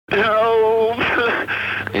Help!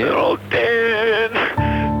 They're all dead.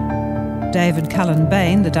 David Cullen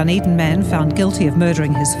Bain, the Dunedin man found guilty of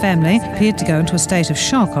murdering his family, appeared to go into a state of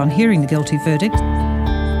shock on hearing the guilty verdict.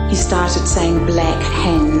 He started saying black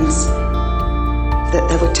hands, that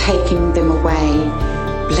they were taking them away.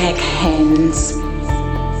 Black hands.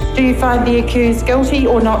 Do you find the accused guilty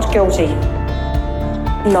or not guilty?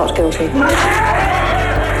 Not guilty.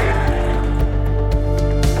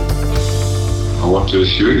 I want to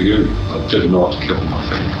assure you, I did not kill my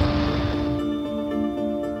family.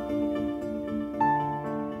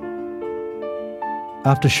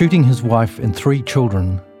 After shooting his wife and 3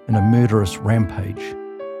 children in a murderous rampage,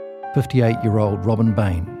 58-year-old Robin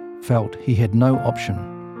Bain felt he had no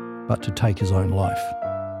option but to take his own life.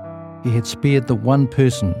 He had spared the one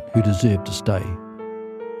person who deserved to stay,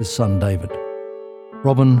 his son David.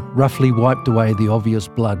 Robin roughly wiped away the obvious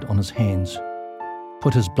blood on his hands,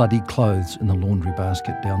 put his bloody clothes in the laundry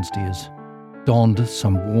basket downstairs, donned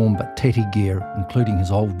some warm but tatty gear, including his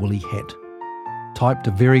old woolly hat, typed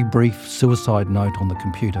a very brief suicide note on the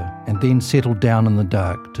computer, and then settled down in the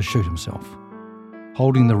dark to shoot himself.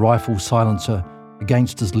 Holding the rifle silencer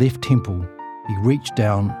against his left temple, he reached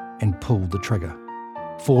down and pulled the trigger,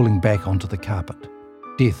 falling back onto the carpet.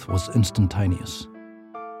 Death was instantaneous.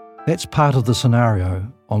 That's part of the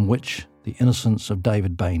scenario on which the innocence of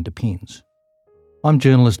David Bain depends. I'm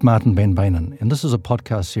journalist Martin van Beynen, and this is a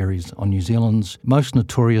podcast series on New Zealand's most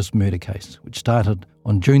notorious murder case, which started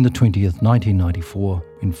on June the 20th, 1994,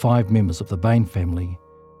 when 5 members of the Bain family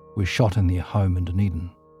were shot in their home in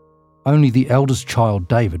Dunedin. Only the eldest child,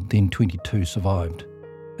 David, then 22, survived.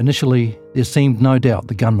 Initially, there seemed no doubt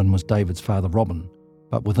the gunman was David's father, Robin,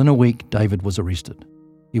 but within a week, David was arrested.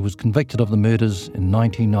 He was convicted of the murders in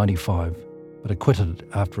 1995, but acquitted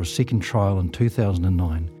after a second trial in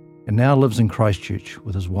 2009, and now lives in Christchurch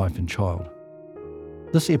with his wife and child.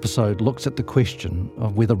 This episode looks at the question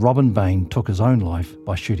of whether Robin Bain took his own life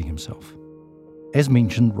by shooting himself. As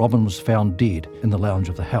mentioned, Robin was found dead in the lounge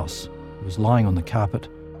of the house. He was lying on the carpet,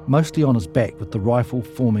 mostly on his back, with the rifle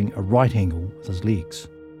forming a right angle with his legs.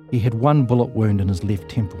 He had 1 bullet wound in his left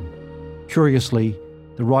temple. Curiously,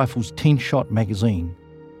 the rifle's 10-shot magazine,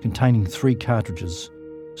 containing 3 cartridges,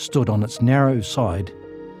 stood on its narrow side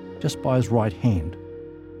just by his right hand.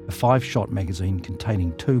 A 5-shot magazine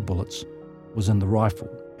containing 2 bullets was in the rifle,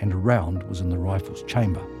 and a round was in the rifle's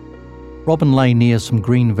chamber. Robin lay near some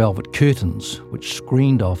green velvet curtains which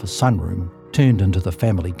screened off a sunroom turned into the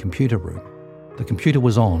family computer room. The computer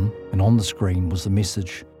was on, and on the screen was the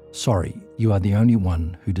message, "Sorry, you are the only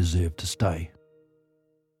one who deserved to stay."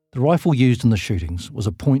 The rifle used in the shootings was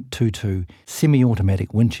a .22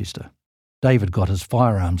 semi-automatic Winchester. David got his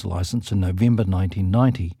firearms licence in November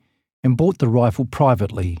 1990 and bought the rifle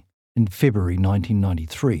privately in February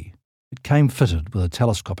 1993. It came fitted with a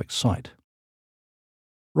telescopic sight.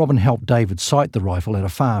 Robin helped David sight the rifle at a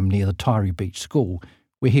farm near the Taieri Beach School,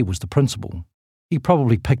 where he was the principal. He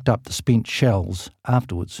probably picked up the spent shells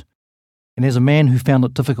afterwards, and as a man who found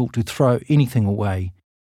it difficult to throw anything away,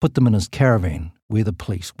 put them in his caravan, where the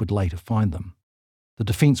police would later find them. The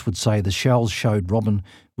defence would say the shells showed Robin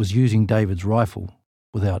was using David's rifle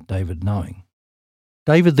without David knowing.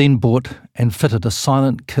 David then bought and fitted a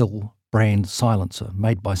Silent Kill brand silencer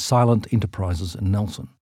made by Silent Enterprises in Nelson.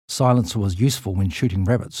 The silencer was useful when shooting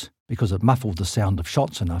rabbits because it muffled the sound of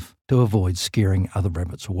shots enough to avoid scaring other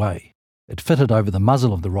rabbits away. It fitted over the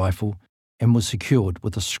muzzle of the rifle and was secured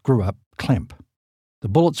with a screw-up clamp. The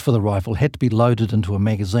bullets for the rifle had to be loaded into a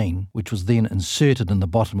magazine, which was then inserted in the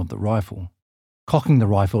bottom of the rifle. Cocking the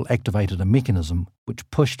rifle activated a mechanism which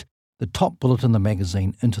pushed the top bullet in the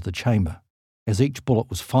magazine into the chamber. As each bullet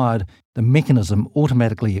was fired, the mechanism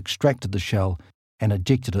automatically extracted the shell and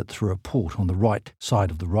ejected it through a port on the right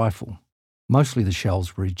side of the rifle. Mostly the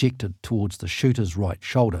shells were ejected towards the shooter's right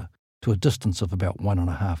shoulder to a distance of about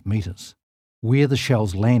 1.5 metres. Where the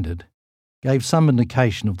shells landed gave some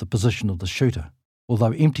indication of the position of the shooter,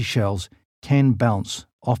 although empty shells can bounce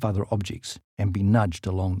off other objects and be nudged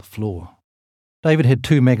along the floor. David had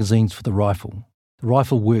 2 magazines for the rifle. The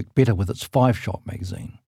rifle worked better with its 5-shot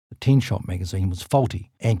magazine. The 10-shot magazine was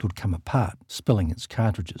faulty and would come apart, spilling its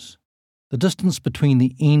cartridges. The distance between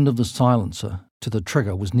the end of the silencer to the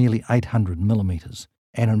trigger was nearly 800 millimetres,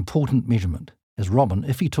 an important measurement, as Robin,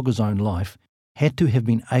 if he took his own life, had to have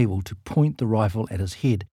been able to point the rifle at his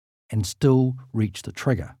head and still reach the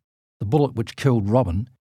trigger. The bullet which killed Robin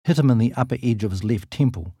hit him in the upper edge of his left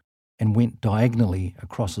temple and went diagonally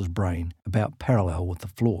across his brain, about parallel with the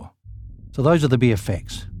floor. So those are the bare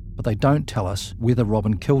facts, but they don't tell us whether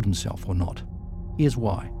Robin killed himself or not. Here's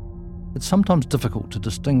why. It's sometimes difficult to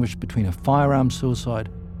distinguish between a firearm suicide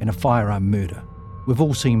and a firearm murder. We've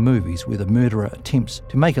all seen movies where the murderer attempts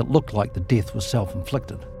to make it look like the death was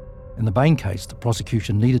self-inflicted. In the Bain case, the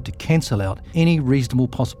prosecution needed to cancel out any reasonable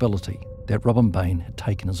possibility that Robin Bain had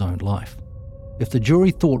taken his own life. If the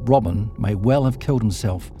jury thought Robin may well have killed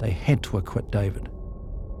himself, they had to acquit David.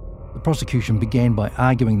 The prosecution began by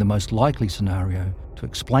arguing the most likely scenario to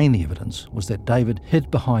explain the evidence was that David hid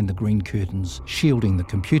behind the green curtains, shielding the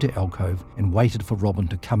computer alcove, and waited for Robin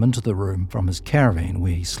to come into the room from his caravan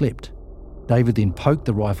where he slept. David then poked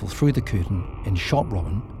the rifle through the curtain and shot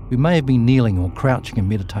Robin, who may have been kneeling or crouching in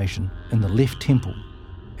meditation, in the left temple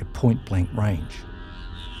at point-blank range.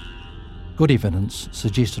 Good evidence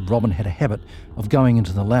suggested Robin had a habit of going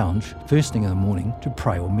into the lounge first thing in the morning to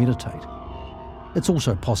pray or meditate. It's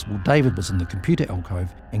also possible David was in the computer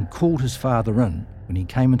alcove and called his father in when he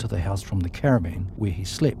came into the house from the caravan where he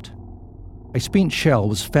slept. A spent shell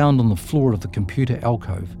was found on the floor of the computer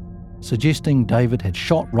alcove, suggesting David had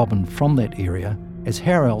shot Robin from that area, as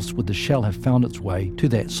how else would the shell have found its way to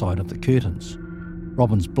that side of the curtains?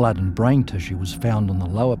 Robin's blood and brain tissue was found on the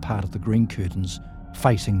lower part of the green curtains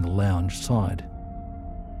facing the lounge side.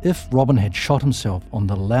 If Robin had shot himself on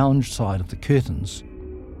the lounge side of the curtains,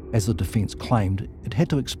 as the defence claimed, it had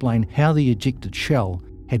to explain how the ejected shell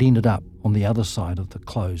had ended up on the other side of the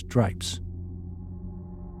closed drapes.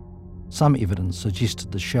 Some evidence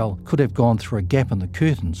suggested the shell could have gone through a gap in the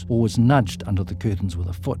curtains or was nudged under the curtains with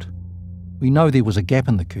a foot. We know there was a gap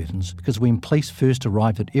in the curtains because when police first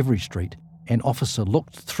arrived at Every Street, an officer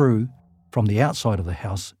looked through from the outside of the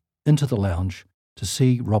house into the lounge to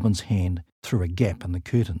see Robin's hand through a gap in the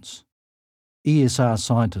curtains. ESR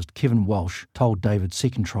scientist Kevin Walsh told David's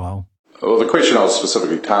second trial, "Well, the question I was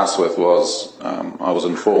specifically tasked with was I was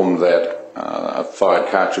informed that a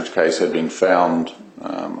fired cartridge case had been found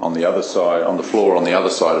on the other side, on the floor on the other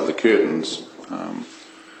side of the curtains,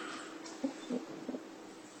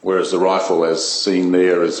 whereas the rifle, as seen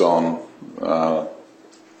there, is on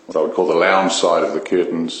what I would call the lounge side of the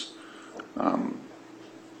curtains.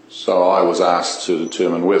 So I was asked to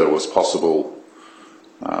determine whether it was possible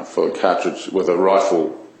for a cartridge with a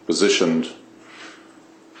rifle positioned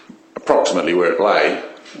approximately where it lay,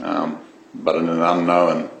 but in an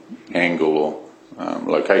unknown angle or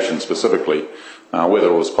location specifically, whether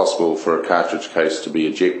it was possible for a cartridge case to be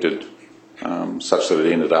ejected such that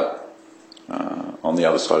it ended up on the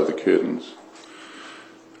other side of the curtains.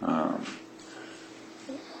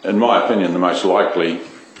 In my opinion, the most likely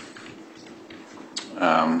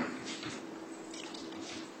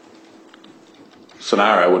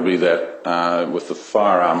scenario would be that with the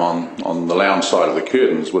firearm on the lounge side of the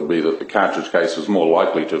curtains would be that the cartridge case was more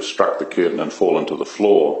likely to have struck the curtain and fallen to the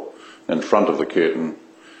floor in front of the curtain.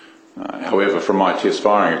 However, from my test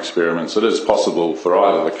firing experiments, it is possible for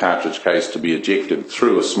either the cartridge case to be ejected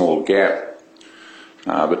through a small gap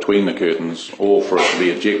between the curtains, or for it to be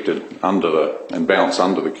ejected and bounce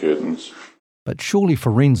under the curtains. But surely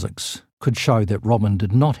forensics could show that Robin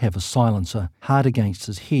did not have a silencer hard against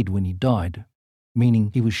his head when he died,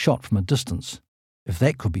 meaning he was shot from a distance. If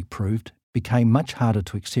that could be proved, it became much harder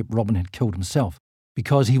to accept Robin had killed himself,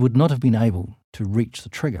 because he would not have been able to reach the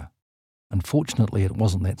trigger. Unfortunately, it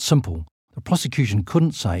wasn't that simple. The prosecution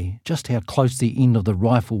couldn't say just how close the end of the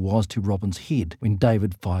rifle was to Robin's head when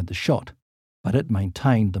David fired the shot, but it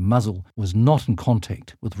maintained the muzzle was not in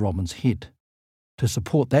contact with Robin's head. To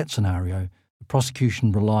support that scenario, the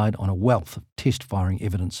prosecution relied on a wealth of test firing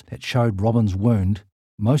evidence that showed Robin's wound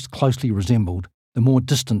most closely resembled the more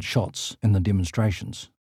distant shots in the demonstrations.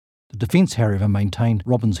 The defence, however, maintained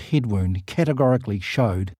Robin's head wound categorically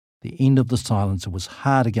showed the end of the silencer was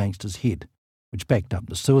hard against his head, which backed up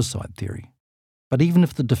the suicide theory. But even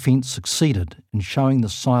if the defence succeeded in showing the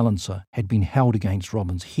silencer had been held against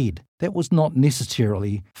Robin's head, that was not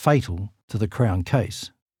necessarily fatal to the Crown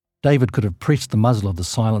case. David could have pressed the muzzle of the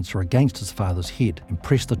silencer against his father's head and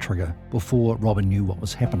pressed the trigger before Robin knew what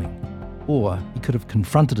was happening. Or he could have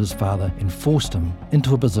confronted his father and forced him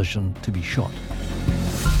into a position to be shot.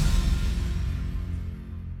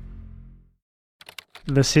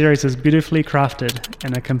 The series is beautifully crafted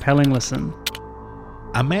and a compelling listen.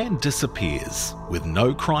 A man disappears with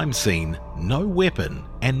no crime scene, no weapon,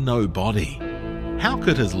 and no body. How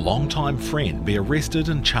could his longtime friend be arrested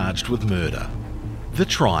and charged with murder? The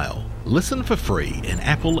Trial. Listen for free in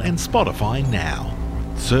Apple and Spotify now.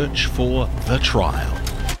 Search for The Trial.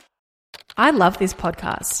 I love this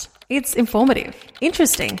podcast. It's informative,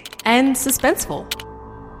 interesting, and suspenseful.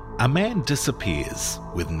 A man disappears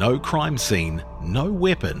with no crime scene, no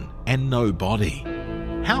weapon, and no body.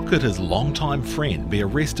 How could his longtime friend be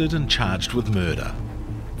arrested and charged with murder?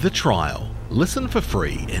 The Trial. Listen for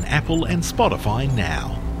free in Apple and Spotify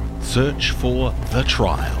now. Search for The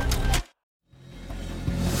Trial.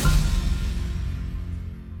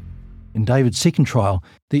 In David's second trial,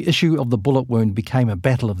 the issue of the bullet wound became a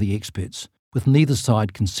battle of the experts, with neither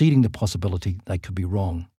side conceding the possibility they could be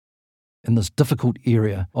wrong. In this difficult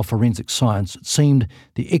area of forensic science, it seemed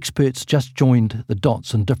the experts just joined the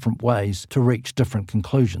dots in different ways to reach different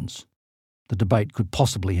conclusions. The debate could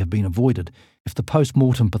possibly have been avoided if the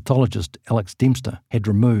post-mortem pathologist Alex Dempster had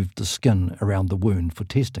removed the skin around the wound for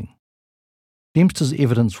testing. Dempster's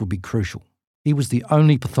evidence would be crucial. He was the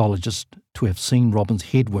only pathologist to have seen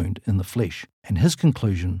Robin's head wound in the flesh, and his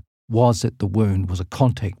conclusion was that the wound was a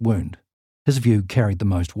contact wound. His view carried the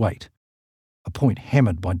most weight, a point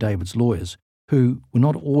hammered by David's lawyers, who were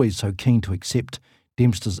not always so keen to accept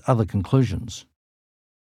Dempster's other conclusions.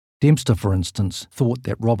 Dempster, for instance, thought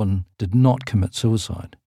that Robin did not commit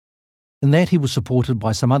suicide. In that he was supported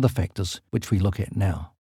by some other factors which we look at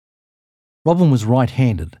now. Robin was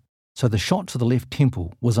right-handed, so the shot to the left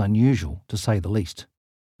temple was unusual, to say the least.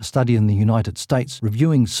 A study in the United States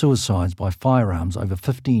reviewing suicides by firearms over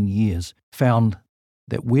 15 years found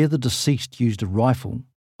that where the deceased used a rifle,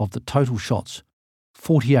 of the total shots,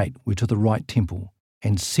 48 were to the right temple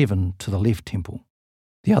and 7 to the left temple.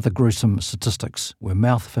 The other gruesome statistics were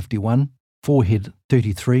mouth 51, forehead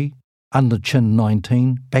 33, under chin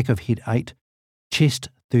 19, back of head 8, chest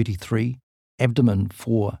 33, abdomen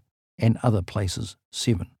 4, and other places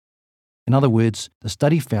 7. In other words, the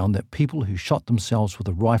study found that people who shot themselves with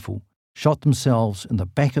a rifle shot themselves in the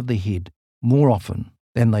back of the head more often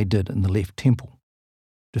than they did in the left temple.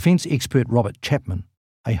 Defence expert Robert Chapman,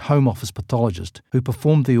 a Home Office pathologist who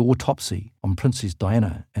performed the autopsy on Princess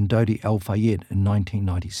Diana and Dodi Al-Fayed in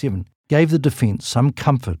 1997, gave the defence some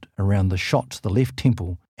comfort around the shot to the left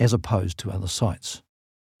temple as opposed to other sites.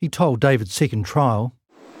 He told David's second trial,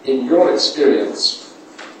 "In your experience,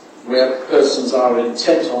 where persons are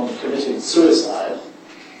intent on committing suicide,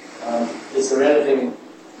 is there anything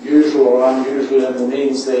usual or unusual in the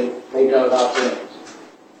means they go about doing it?"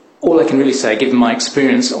 All I can really say, given my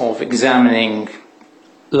experience of examining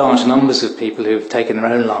large numbers of people who have taken their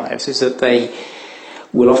own lives, is that they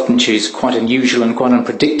will often choose quite unusual and quite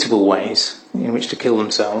unpredictable ways in which to kill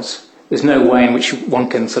themselves. There's no way in which one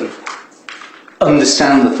can sort of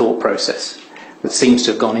understand the thought process that seems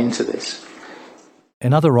to have gone into this.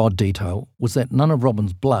 Another odd detail was that none of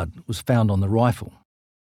Robin's blood was found on the rifle.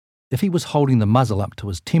 If he was holding the muzzle up to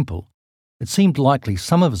his temple, it seemed likely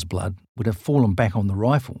some of his blood would have fallen back on the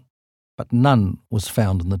rifle, but none was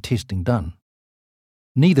found in the testing done.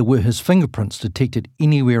 Neither were his fingerprints detected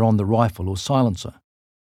anywhere on the rifle or silencer.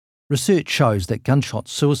 Research shows that gunshot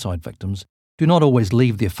suicide victims do not always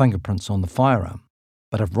leave their fingerprints on the firearm,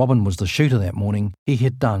 but if Robin was the shooter that morning, he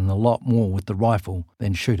had done a lot more with the rifle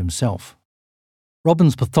than shoot himself.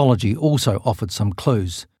 Robin's pathology also offered some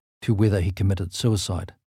clues to whether he committed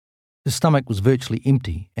suicide. His stomach was virtually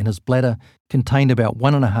empty and his bladder contained about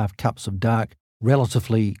 1.5 cups of dark,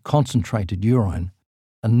 relatively concentrated urine,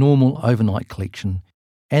 a normal overnight collection,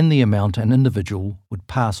 and the amount an individual would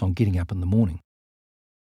pass on getting up in the morning.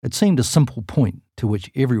 It seemed a simple point to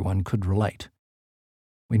which everyone could relate.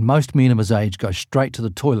 When most men of his age go straight to the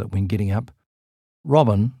toilet when getting up,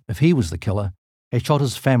 Robin, if he was the killer, had shot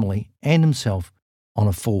his family and himself on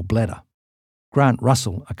a full bladder. Grant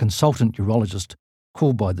Russell, a consultant urologist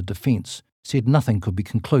called by the defence, said nothing could be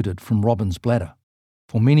concluded from Robin's bladder.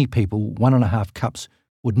 For many people, 1.5 cups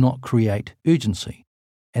would not create urgency,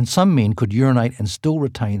 and some men could urinate and still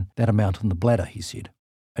retain that amount in the bladder, he said.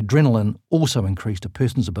 Adrenaline also increased a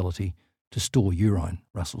person's ability to store urine,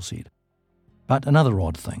 Russell said. But another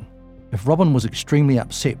odd thing, if Robin was extremely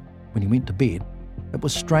upset when he went to bed, it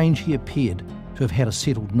was strange he appeared to have had a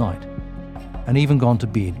settled night, and even gone to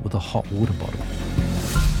bed with a hot water bottle.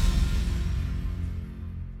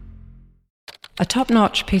 A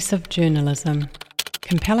top-notch piece of journalism.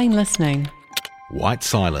 Compelling listening. White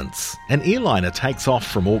Silence. An airliner takes off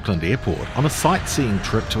from Auckland Airport on a sightseeing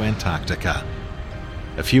trip to Antarctica.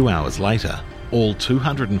 A few hours later, all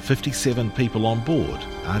 257 people on board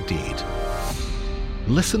are dead.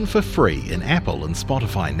 Listen for free in Apple and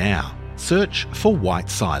Spotify now. Search for White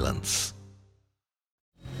Silence.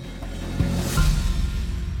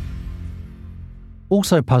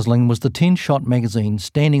 Also puzzling was the 10-shot magazine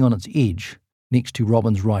standing on its edge next to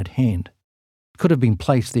Robin's right hand. It could have been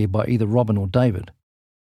placed there by either Robin or David.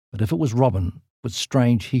 But if it was Robin, it was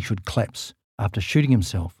strange he should collapse after shooting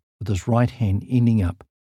himself with his right hand ending up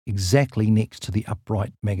exactly next to the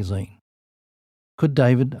upright magazine. Could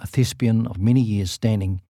David, a thespian of many years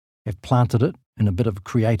standing, have planted it in a bit of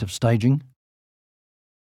creative staging?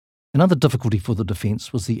 Another difficulty for the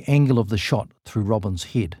defence was the angle of the shot through Robin's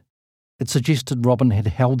head. It suggested Robin had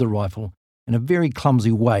held the rifle in a very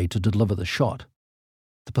clumsy way to deliver the shot.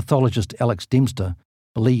 The pathologist Alex Dempster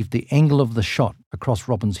believed the angle of the shot across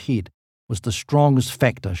Robin's head was the strongest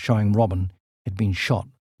factor showing Robin had been shot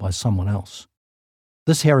by someone else.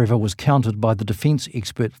 This, however, was countered by the defence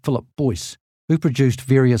expert Philip Boyce, who produced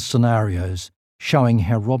various scenarios showing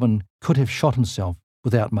how Robin could have shot himself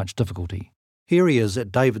without much difficulty. Here he is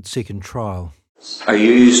at David's second trial. I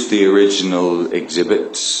used the original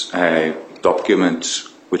exhibits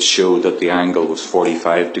documents which showed that the angle was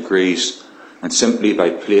 45 degrees, and simply by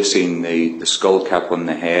placing the skull cap on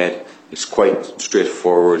the head, it's quite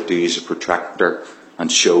straightforward to use a protractor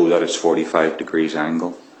and show that it's 45 degrees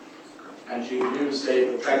angle. And you used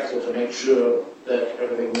a protractor to make sure that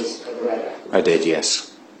everything was at the right angle? I did,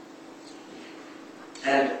 yes.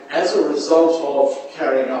 And as a result of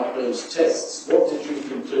carrying out those tests, what did you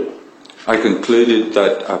conclude? I concluded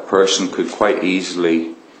that a person could quite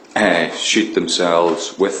easily shoot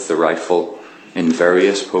themselves with the rifle in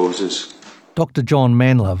various poses. Dr. John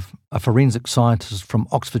Manlove, a forensic scientist from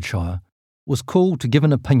Oxfordshire, was called to give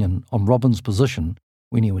an opinion on Robin's position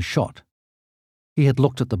when he was shot. He had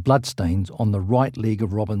looked at the bloodstains on the right leg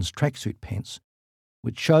of Robin's tracksuit pants,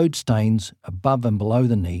 which showed stains above and below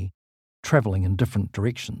the knee, travelling in different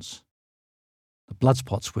directions. The blood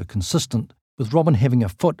spots were consistent with Robin having a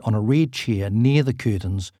foot on a red chair near the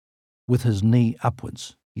curtains with his knee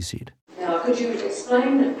upwards, he said. Now, could you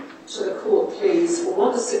explain to the court, please,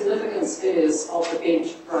 what the significance is of the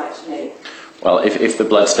bent right knee? Well, if the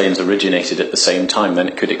bloodstains originated at the same time, then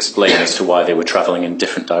it could explain as to why they were travelling in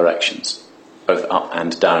different directions, both up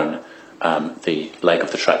and down the leg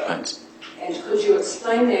of the track pants. And could you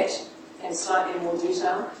explain that in slightly more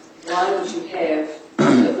detail? Why would you have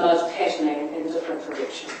the blood patterning in different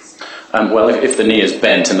directions? Well, if the knee is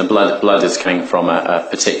bent and the blood is coming from a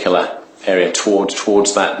particular area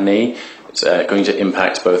towards that knee, it's going to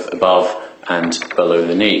impact both above and below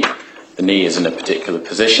the knee. The knee is in a particular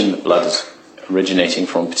position, the blood is originating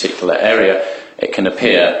from a particular area. It can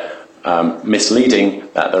appear misleading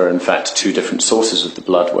that there are in fact two different sources of the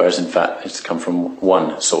blood, whereas in fact it's come from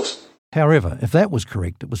one source. However, if that was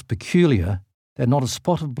correct, it was peculiar that not a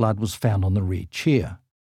spot of blood was found on the red chair.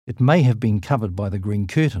 It may have been covered by the green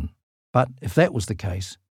curtain, but if that was the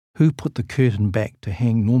case, who put the curtain back to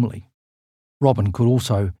hang normally? Robin could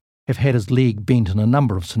also have had his leg bent in a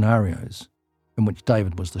number of scenarios in which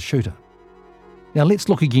David was the shooter. Now let's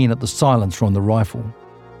look again at the silencer on the rifle.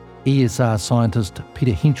 ESR scientist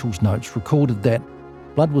Peter Henchel's notes recorded that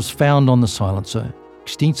blood was found on the silencer,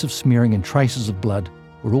 extensive smearing and traces of blood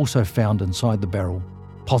were also found inside the barrel,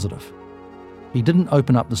 positive. He didn't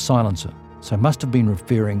open up the silencer, so must have been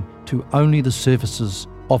referring to only the surfaces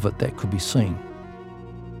of it that could be seen.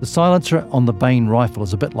 The silencer on the Bain rifle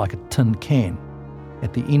is a bit like a tin can.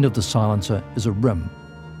 At the end of the silencer is a rim,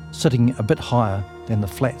 sitting a bit higher than the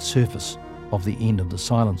flat surface of the end of the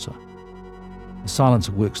silencer. The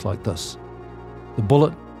silencer works like this. The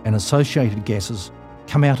bullet and associated gases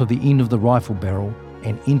come out of the end of the rifle barrel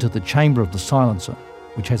and enter the chamber of the silencer,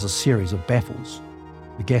 which has a series of baffles.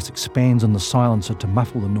 The gas expands in the silencer to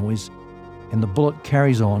muffle the noise, and the bullet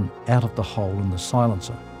carries on out of the hole in the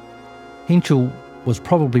silencer. Henchel was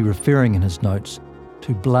probably referring in his notes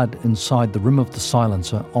to blood inside the rim of the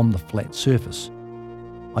silencer on the flat surface.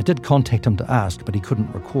 I did contact him to ask, but he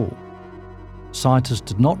couldn't recall. Scientists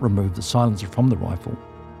did not remove the silencer from the rifle,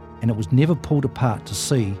 and it was never pulled apart to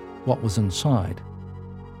see what was inside.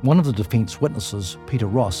 One of the defence witnesses, Peter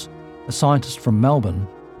Ross, a scientist from Melbourne,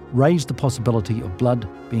 raised the possibility of blood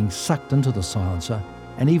being sucked into the silencer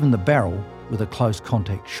and even the barrel with a close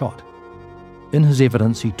contact shot. In his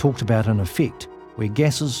evidence, he talked about an effect where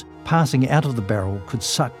gases passing out of the barrel could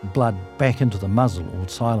suck blood back into the muzzle or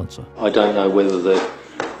silencer. I don't know whether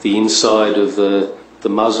the inside of the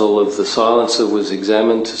muzzle of the silencer was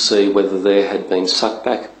examined to see whether there had been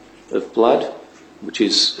suckback of blood, which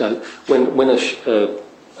is when a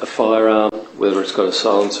firearm, whether it's got a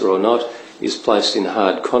silencer or not, is placed in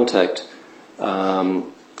hard contact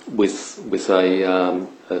with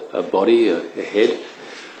a body, a head.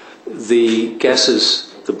 The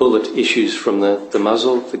gases, the bullet issues from the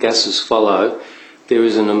muzzle, the gases follow. There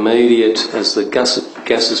is an immediate, as the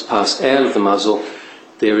gases pass out of the muzzle,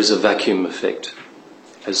 there is a vacuum effect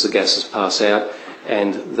as the gases pass out,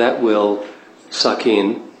 and that will suck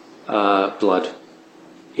in blood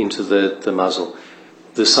into the muzzle.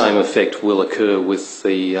 The same effect will occur with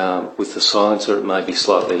the silencer. It may be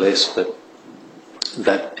slightly less, but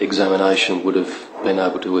that examination would have been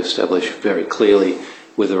able to establish very clearly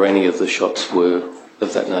whether any of the shots were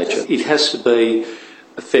of that nature. It has to be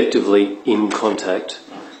effectively in contact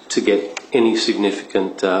to get any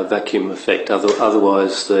significant vacuum effect.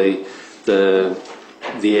 Otherwise, the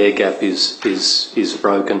air gap is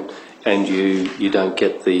broken, and you don't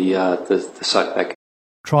get the suckback.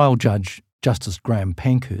 Trial Judge Justice Graham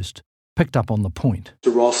Pankhurst picked up on the point.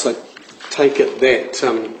 Mr. Ross, I take it that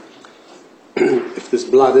if there's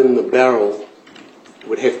blood in the barrel, it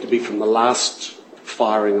would have to be from the last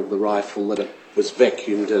firing of the rifle that it was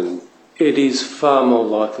vacuumed in. It is far more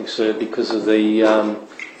likely, sir, because of the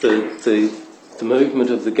movement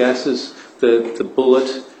of the gases. The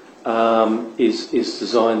bullet is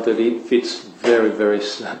designed that it fits very, very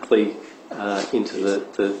snugly into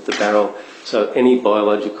the barrel. So any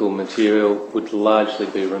biological material would largely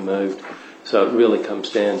be removed. So it really comes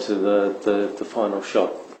down to the final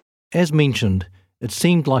shot. As mentioned, it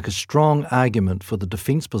seemed like a strong argument for the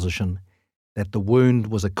defence position that the wound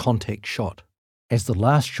was a contact shot. As the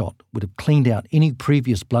last shot would have cleaned out any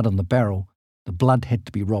previous blood in the barrel, the blood had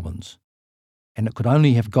to be Robin's, and it could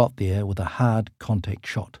only have got there with a hard contact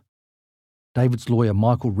shot. David's lawyer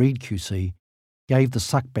Michael Reid QC gave the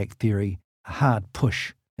suckback theory a hard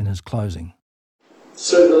push in his closing.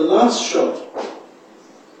 So the last shot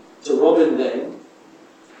to Robin Bain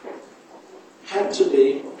had to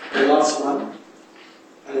be the last one,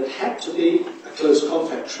 and it had to be a close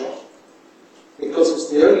contact shot, because it's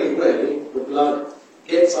the only way the blood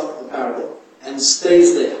gets up the barrel and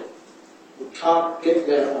stays there. It can't get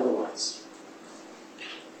there otherwise.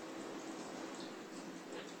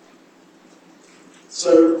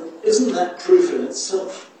 So isn't that proof in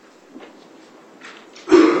itself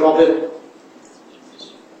that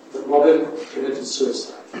Robin committed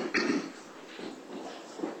suicide?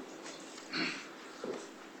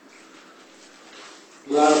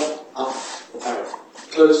 Blood up the barrel,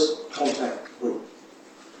 close contact wound.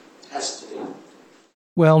 Has to be.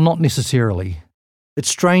 Well, not necessarily. It's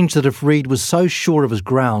strange that if Reid was so sure of his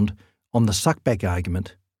ground on the suckback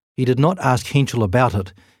argument, he did not ask Henschel about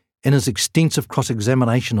it in his extensive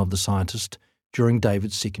cross-examination of the scientist during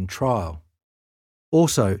David's second trial.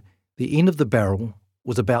 Also, the end of the barrel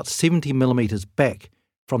was about 70 millimetres back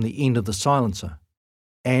from the end of the silencer,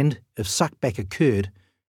 and if suckback occurred,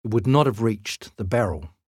 it would not have reached the barrel.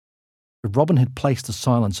 If Robin had placed the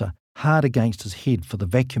silencer hard against his head for the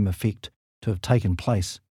vacuum effect to have taken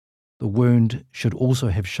place, the wound should also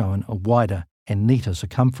have shown a wider and neater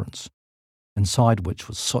circumference, inside which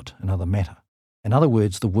was soot and other matter. In other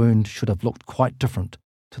words, the wound should have looked quite different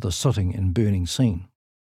to the sooting and burning scene.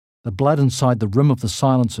 The blood inside the rim of the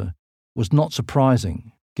silencer was not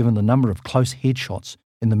surprising, given the number of close headshots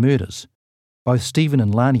in the murders. Both Stephen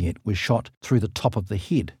and Laniet were shot through the top of the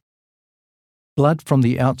head. Blood from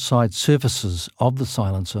the outside surfaces of the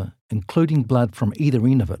silencer, including blood from either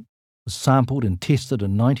end of it, was sampled and tested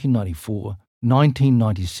in 1994,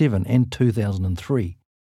 1997 and 2003.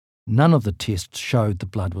 None of the tests showed the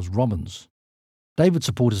blood was Robin's. David's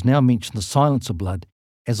supporters now mention the silencer blood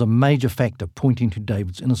as a major factor pointing to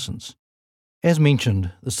David's innocence. As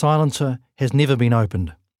mentioned, the silencer has never been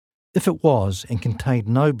opened. If it was and contained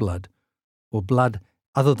no blood, or blood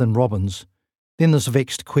other than Robin's, then this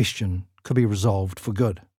vexed question could be resolved for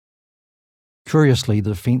good. Curiously,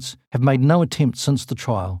 the defence have made no attempt since the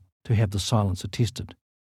trial to have the silencer tested.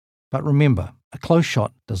 But remember, a close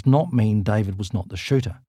shot does not mean David was not the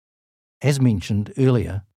shooter. As mentioned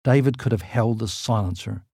earlier, David could have held the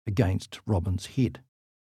silencer against Robin's head.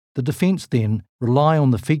 The defence then rely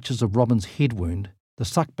on the features of Robin's head wound, the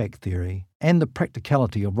suckback theory, and the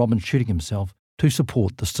practicality of Robin shooting himself to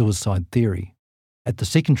support the suicide theory. At the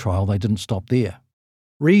second trial, they didn't stop there.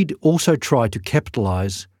 Reid also tried to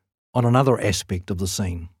capitalise on another aspect of the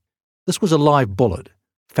scene. This was a live bullet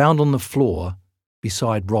found on the floor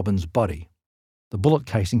beside Robin's body. The bullet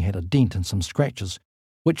casing had a dent and some scratches,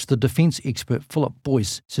 which the defence expert Philip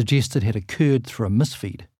Boyce suggested had occurred through a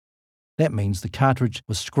misfeed. That means the cartridge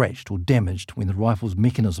was scratched or damaged when the rifle's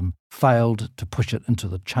mechanism failed to push it into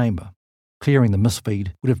the chamber. Clearing the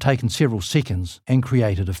misfeed would have taken several seconds and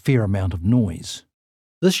created a fair amount of noise.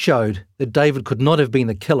 This showed that David could not have been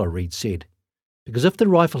the killer, Reid said, because if the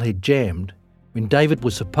rifle had jammed when David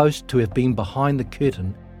was supposed to have been behind the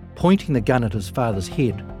curtain pointing the gun at his father's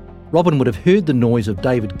head, Robin would have heard the noise of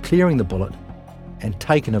David clearing the bullet and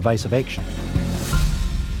taken evasive action.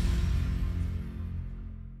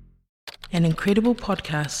 An incredible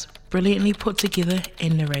podcast, brilliantly put together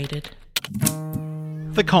and narrated.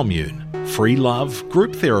 The Commune, free love,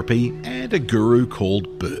 group therapy, and a guru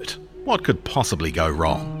called Bert. What could possibly go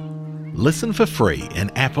wrong? Listen for free in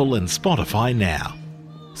Apple and Spotify now.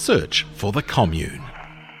 Search for The Commune.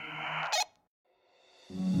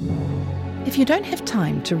 If you don't have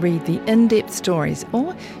time to read the in-depth stories,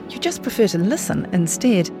 or you just prefer to listen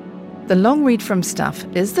instead, The Long Read from Stuff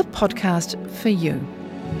is the podcast for you.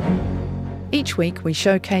 Each week we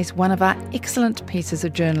showcase one of our excellent pieces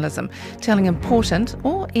of journalism, telling important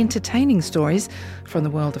or entertaining stories from the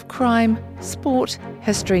world of crime, sport,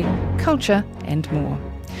 history, culture and more.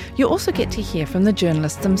 You also get to hear from the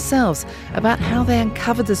journalists themselves about how they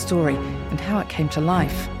uncovered the story and how it came to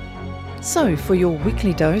life. So, for your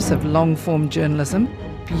weekly dose of long-form journalism,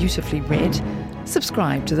 beautifully read,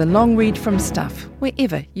 subscribe to the Long Read from Stuff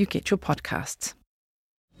wherever you get your podcasts.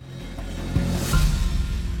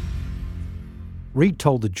 Reid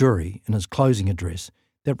told the jury in his closing address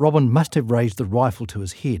that Robin must have raised the rifle to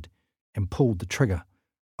his head and pulled the trigger,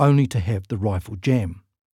 only to have the rifle jam.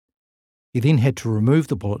 He then had to remove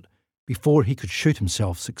the bullet before he could shoot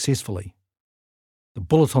himself successfully. The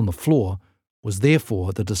bullet on the floor was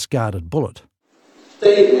therefore the discarded bullet.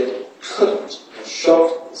 David couldn't have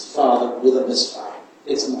shot his father with a misfire.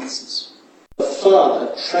 It's nonsense. The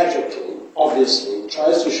father, tragically, obviously,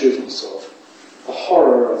 tries to shoot himself. The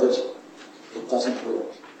horror of it doesn't work.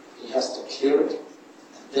 He has to clear it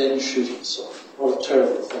and then shoot himself. What a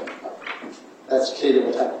terrible thing. That's clearly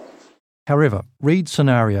what happened. However, Reid's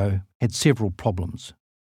scenario had several problems.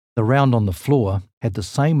 The round on the floor had the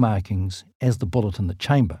same markings as the bullet in the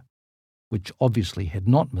chamber, which obviously had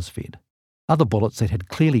not misfed. Other bullets that had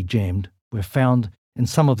clearly jammed were found in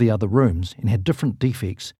some of the other rooms and had different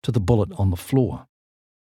defects to the bullet on the floor.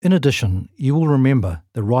 In addition, you will remember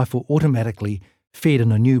the rifle automatically fed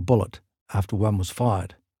in a new bullet after one was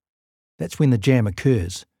fired. That's when the jam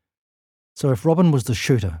occurs. So if Robin was the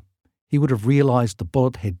shooter, he would have realised the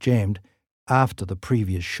bullet had jammed after the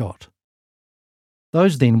previous shot.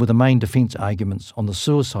 Those then were the main defence arguments on the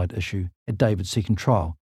suicide issue at David's second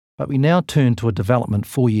trial, but we now turn to a development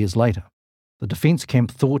 4 years later. The defence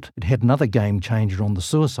camp thought it had another game changer on the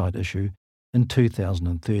suicide issue in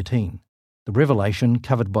 2013. The revelation,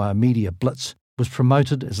 covered by a media blitz, was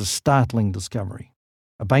promoted as a startling discovery.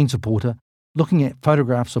 A Bain supporter, looking at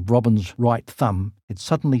photographs of Robin's right thumb, had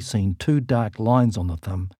suddenly seen 2 dark lines on the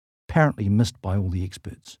thumb, apparently missed by all the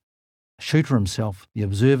experts. A shooter himself, the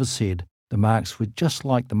observer said the marks were just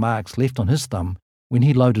like the marks left on his thumb when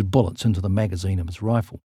he loaded bullets into the magazine of his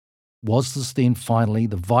rifle. Was this then finally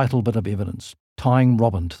the vital bit of evidence tying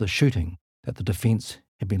Robin to the shooting that the defence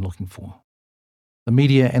had been looking for? The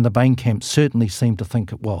media and the Bain camp certainly seemed to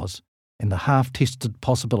think it was, and the half-tested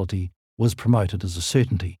possibility was promoted as a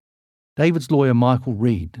certainty. David's lawyer Michael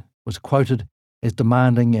Reid was quoted as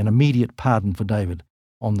demanding an immediate pardon for David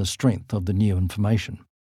on the strength of the new information.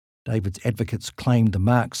 David's advocates claimed the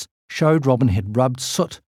marks showed Robin had rubbed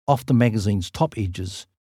soot off the magazine's top edges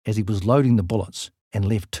as he was loading the bullets and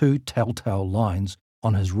left 2 telltale lines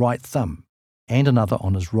on his right thumb and another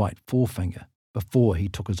on his right forefinger before he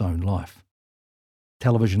took his own life.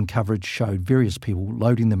 Television coverage showed various people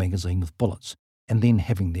loading the magazine with bullets and then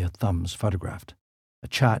having their thumbs photographed. A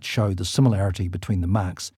chart showed the similarity between the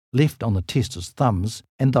marks left on the testers' thumbs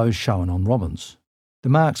and those shown on Robin's. The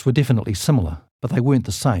marks were definitely similar, but they weren't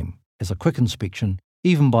the same, as a quick inspection,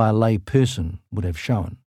 even by a lay person, would have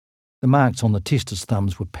shown. The marks on the testers'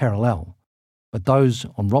 thumbs were parallel, but those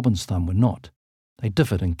on Robin's thumb were not. They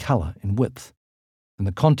differed in colour and width. In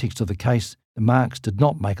the context of the case, the marks did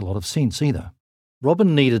not make a lot of sense either.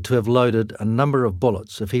 Robin needed to have loaded a number of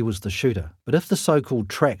bullets if he was the shooter, but if the so-called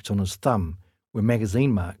tracks on his thumb were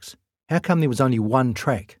magazine marks, how come there was only 1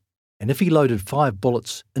 track? And if he loaded 5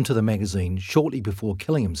 bullets into the magazine shortly before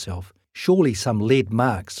killing himself, surely some lead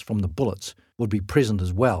marks from the bullets would be present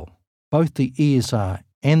as well. Both the ESR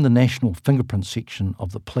and the National Fingerprint Section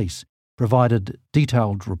of the police provided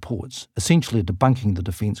detailed reports, essentially debunking the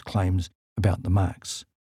defence claims about the marks.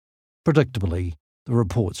 Predictably, the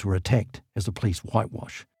reports were attacked as the police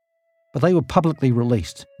whitewash, but they were publicly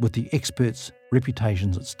released with the experts'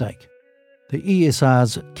 reputations at stake. The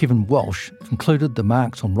ESR's Kevin Walsh concluded the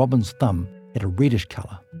marks on Robin's thumb had a reddish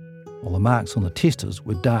colour, while the marks on the testers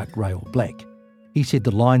were dark grey or black. He said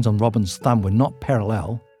the lines on Robin's thumb were not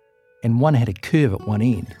parallel, and one had a curve at one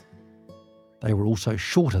end. They were also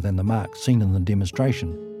shorter than the marks seen in the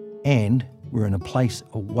demonstration, and were in a place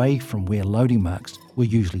away from where loading marks were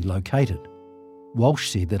usually located. Walsh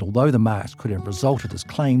said that although the marks could have resulted as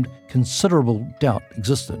claimed, considerable doubt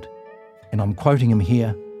existed, and I'm quoting him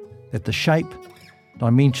here, that the shape,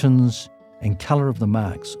 dimensions and colour of the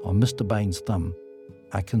marks on Mr. Bain's thumb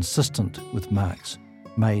are consistent with marks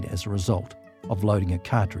made as a result of loading a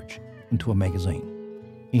cartridge into a magazine.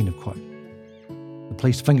 End of quote. The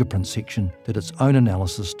police fingerprint section did its own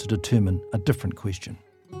analysis to determine a different question.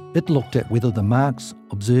 It looked at whether the marks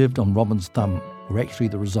observed on Robin's thumb were actually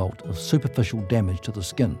the result of superficial damage to the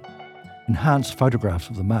skin. Enhanced photographs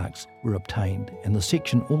of the marks were obtained, and the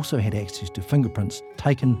section also had access to fingerprints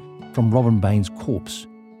taken from Robin Bain's corpse,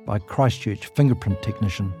 by Christchurch fingerprint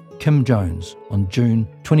technician Kim Jones on June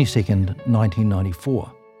 22nd,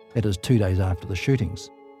 1994, that is 2 days after the shootings.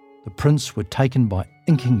 The prints were taken by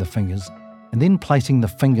inking the fingers and then placing the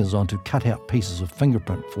fingers onto cut-out pieces of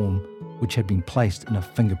fingerprint form which had been placed in a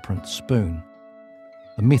fingerprint spoon.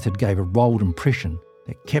 The method gave a rolled impression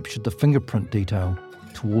that captured the fingerprint detail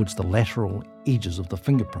towards the lateral edges of the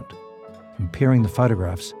fingerprint. Comparing the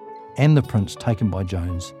photographs and the prints taken by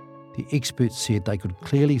Jones, the experts said they could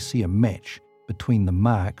clearly see a match between the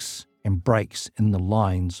marks and breaks in the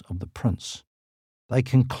lines of the prints. They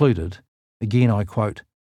concluded, again I quote,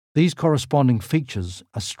 "These corresponding features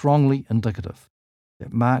are strongly indicative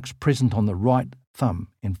that marks present on the right thumb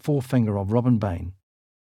and forefinger of Robin Bain,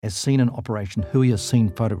 as seen in Operation Who Has Seen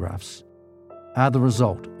photographs, are the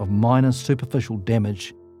result of minor superficial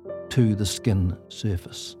damage to the skin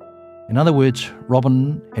surface." In other words,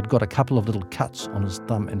 Robin had got a couple of little cuts on his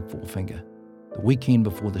thumb and forefinger. The weekend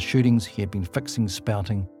before the shootings, he had been fixing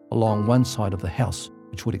spouting along one side of the house,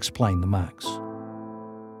 which would explain the marks.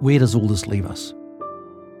 Where does all this leave us?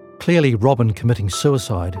 Clearly, Robin committing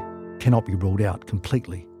suicide cannot be ruled out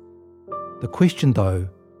completely. The question, though,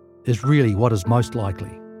 is really what is most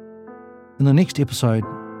likely. In the next episode,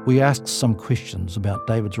 we asked some questions about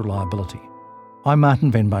David's reliability. I'm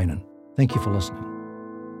Martin van Beynen. Thank you for listening.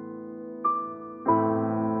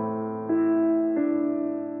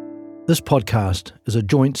 This podcast is a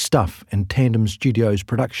joint Stuff and Tandem Studios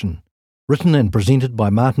production, written and presented by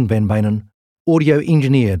Martin van Beynen, audio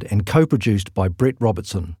engineered and co-produced by Brett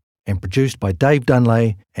Robertson, and produced by Dave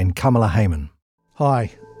Dunlay and Kamala Heyman.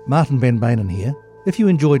 Hi, Martin van Beynen here. If you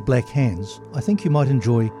enjoyed Black Hands, I think you might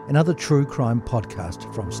enjoy another true crime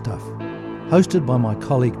podcast from Stuff. Hosted by my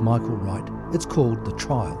colleague Michael Wright, it's called The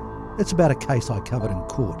Trial. It's about a case I covered in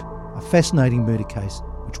court, a fascinating murder case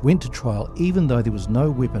which went to trial even though there was no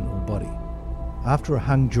weapon or body. After a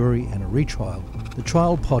hung jury and a retrial, the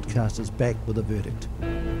Trial podcast is back with a verdict.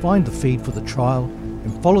 Find the feed for The Trial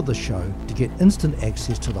and follow the show to get instant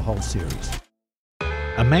access to the whole series.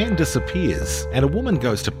 A man disappears and a woman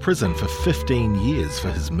goes to prison for 15 years for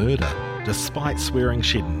his murder, despite swearing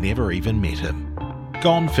she'd never even met him.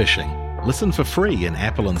 Gone Fishing. Listen for free in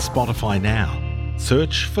Apple and Spotify now.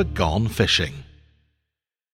 Search for Gone Fishing.